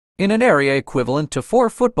in an area equivalent to 4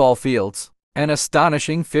 football fields. An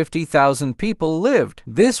astonishing 50,000 people lived.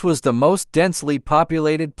 This was the most densely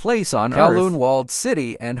populated place on Kowloon walled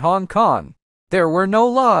city and Hong Kong. There were no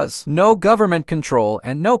laws, no government control,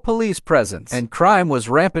 and no police presence, and crime was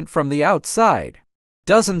rampant from the outside.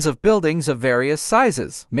 Dozens of buildings of various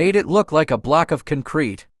sizes made it look like a block of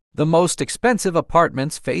concrete. The most expensive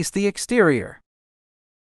apartments faced the exterior.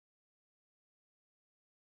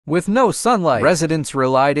 With no sunlight, residents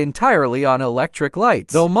relied entirely on electric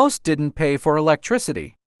lights, though most didn't pay for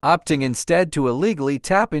electricity, opting instead to illegally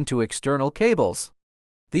tap into external cables.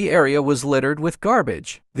 The area was littered with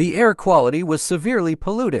garbage, the air quality was severely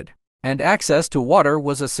polluted, and access to water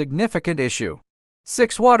was a significant issue.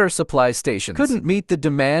 6 water supply stations couldn't meet the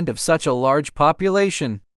demand of such a large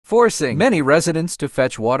population, forcing many residents to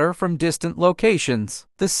fetch water from distant locations.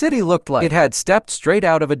 The city looked like it had stepped straight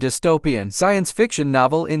out of a dystopian science fiction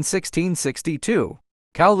novel in 1662.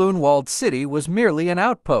 Kowloon walled city was merely an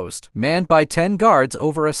outpost, manned by 10 guards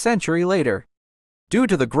over a century later. Due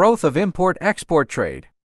to the growth of import-export trade,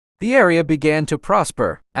 the area began to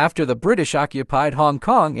prosper. After the British occupied Hong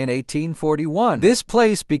Kong in 1841, this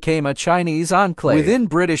place became a Chinese enclave within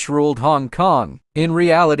British-ruled Hong Kong. In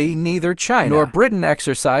reality, neither China nor Britain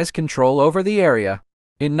exercised control over the area.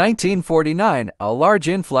 In 1949, a large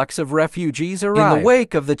influx of refugees arrived in the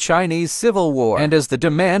wake of the Chinese Civil War, and as the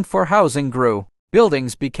demand for housing grew,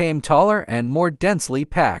 buildings became taller and more densely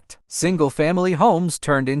packed. Single-family homes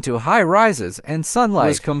turned into high-rises, and sunlight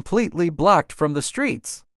was completely blocked from the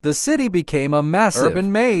streets. The city became a massive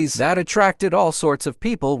urban maze that attracted all sorts of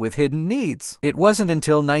people with hidden needs. It wasn't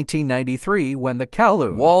until 1993, when the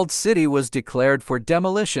Kowloon walled city was declared for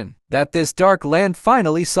demolition, that this dark land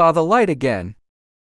finally saw the light again.